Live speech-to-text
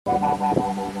Good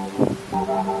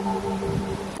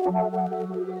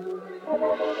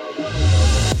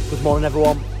morning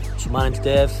everyone, so my name's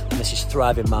Dave and this is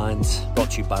Thriving Minds, brought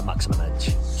to you by Maximum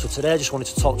Edge. So today I just wanted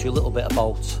to talk to you a little bit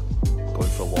about going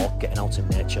for a walk, getting out in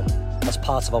nature as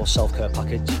part of our self-care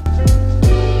package.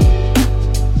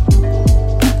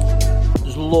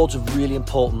 There's loads of really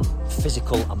important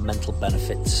physical and mental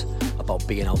benefits about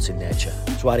being out in nature.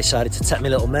 So I decided to take my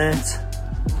little mate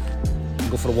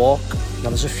and go for a walk. Now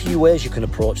there's a few ways you can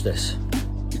approach this.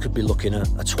 You could be looking at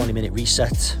a 20-minute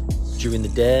reset during the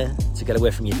day to get away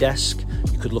from your desk.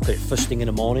 You could look at it first thing in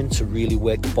the morning to really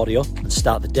wake the body up and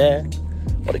start the day.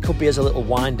 Or it could be as a little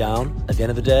wind down at the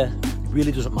end of the day. It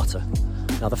really doesn't matter.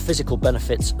 Now the physical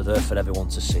benefits are there for everyone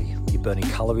to see. You're burning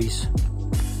calories,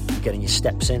 you're getting your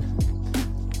steps in,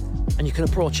 and you can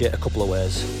approach it a couple of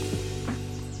ways.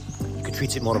 You could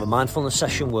treat it more of a mindfulness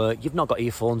session where you've not got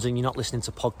earphones in, you're not listening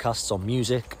to podcasts or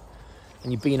music,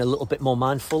 and you're being a little bit more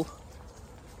mindful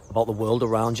about the world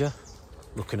around you,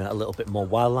 looking at a little bit more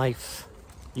wildlife.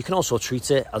 You can also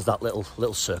treat it as that little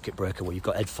circuit breaker where you've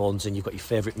got headphones in, you've got your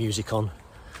favourite music on,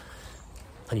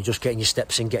 and you're just getting your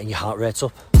steps in, getting your heart rate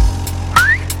up.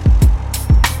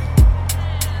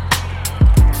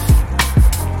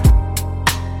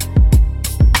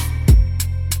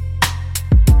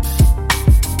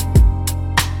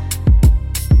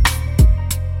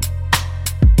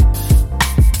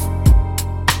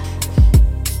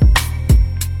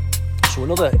 So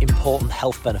another important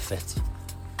health benefit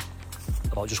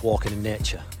about just walking in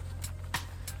nature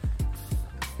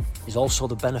is also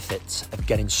the benefit of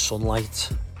getting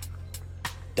sunlight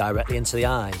directly into the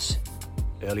eyes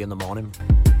early in the morning.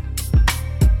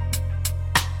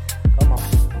 Come on.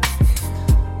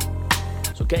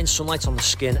 So getting sunlight on the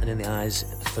skin and in the eyes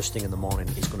the first thing in the morning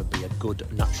is going to be a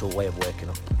good natural way of waking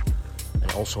up. And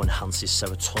it also enhances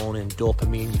serotonin,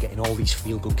 dopamine, you're getting all these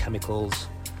feel-good chemicals.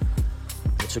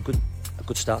 It's a good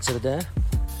start to the day.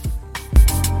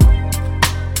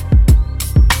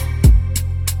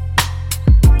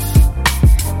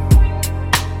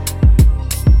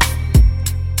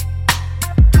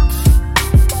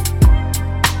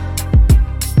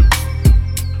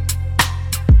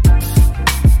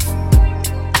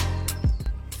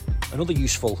 Another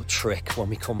useful trick when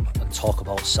we come and talk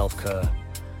about self-care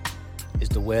is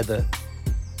the way that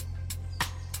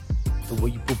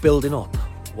we're building up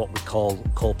what we call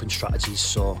coping strategies.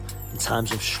 So in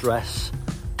times of stress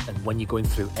and when you're going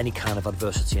through any kind of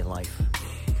adversity in life,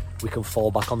 we can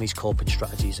fall back on these coping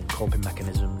strategies and coping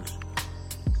mechanisms,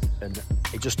 and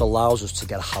it just allows us to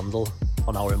get a handle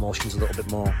on our emotions a little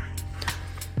bit more.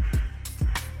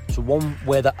 So one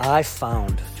way that I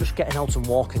found just getting out and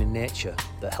walking in nature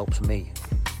that helps me,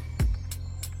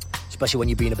 especially when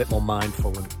you're being a bit more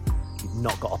mindful and you've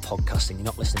not got a podcast and you're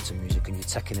not listening to music and you're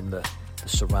taking in the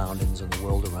surroundings and the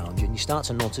world around you, and you start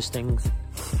to notice things.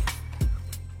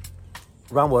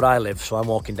 Around where I live, so I'm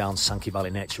walking down Sankey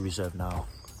Valley Nature Reserve now,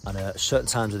 and at certain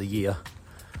times of the year,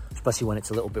 especially when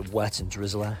it's a little bit wet and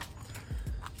drizzly,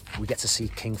 we get to see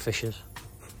kingfishers.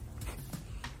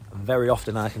 And very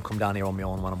often I can come down here on my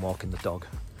own when I'm walking the dog,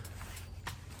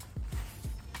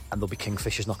 and there'll be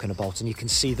kingfishers knocking about, and you can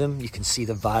see them, you can see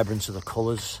the vibrance of the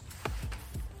colours,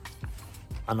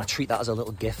 and I treat that as a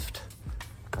little gift.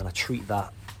 And I treat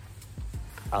that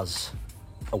as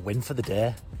a win for the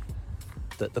day.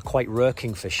 That they're quite rare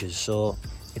kingfishers, so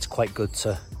it's quite good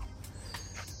to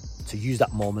use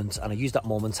that moment. And I use that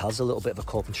moment as a little bit of a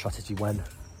coping strategy when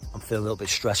I'm feeling a little bit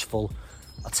stressful.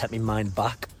 I take my mind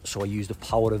back, so I use the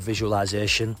power of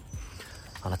visualization,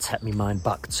 and I take my mind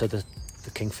back to the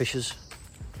kingfishers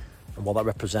and what that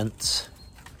represents.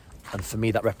 And for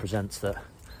me, that represents that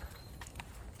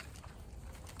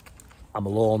I'm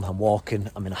alone, I'm walking,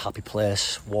 I'm in a happy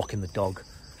place, walking the dog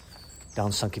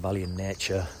down Sankey Valley in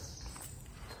nature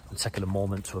and taking a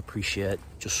moment to appreciate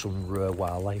just some rare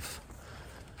wildlife.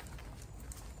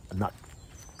 And that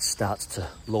starts to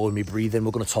lower me breathing.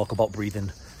 We're going to talk about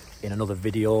breathing in another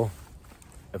video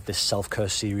of this self-care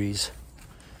series.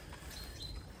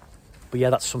 But yeah,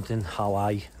 that's something how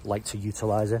I like to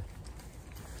utilise it.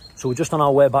 So we're just on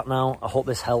our way back now. I hope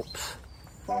this helps.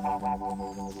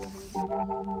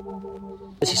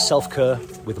 This is Self-Care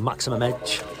with Maximum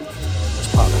Edge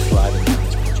as part of Thrive.